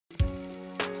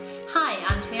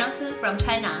I'm Chen from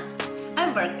China. I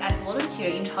worked as a volunteer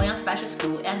in Chaoyang Special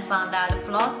School and found that the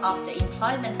flaws of the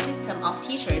employment system of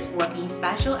teachers working in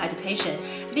special education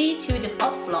lead to the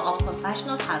outflow of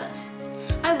professional talents.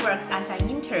 I worked as an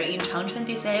intern in Changchun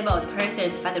Disabled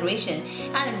Persons Federation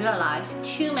and realized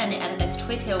too many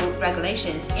administrative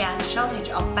regulations and shortage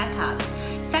of backups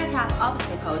set up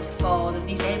obstacles for the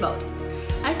disabled.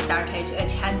 I started to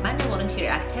attend many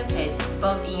volunteer activities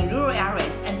both in rural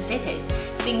areas and cities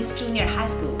since junior high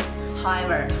school.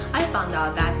 However, I found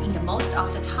out that in the most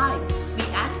of the time, we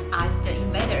act as the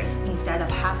invaders instead of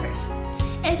helpers.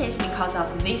 It is because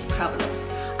of these problems,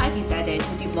 I decided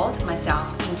to devote myself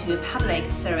into public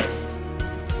service.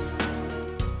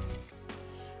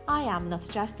 I am not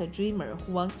just a dreamer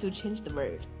who wants to change the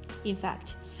world. In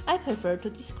fact, I prefer to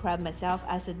describe myself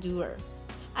as a doer.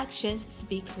 Actions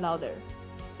speak louder.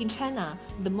 In China,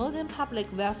 the modern public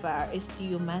welfare is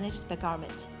still managed by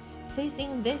government.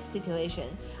 Facing this situation,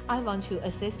 I want to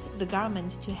assist the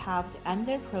government to help the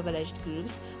underprivileged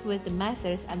groups with the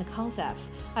methods and concepts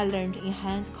I learned in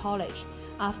Hans College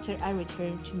after I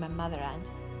returned to my motherland.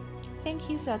 Thank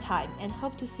you for your time and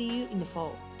hope to see you in the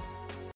fall.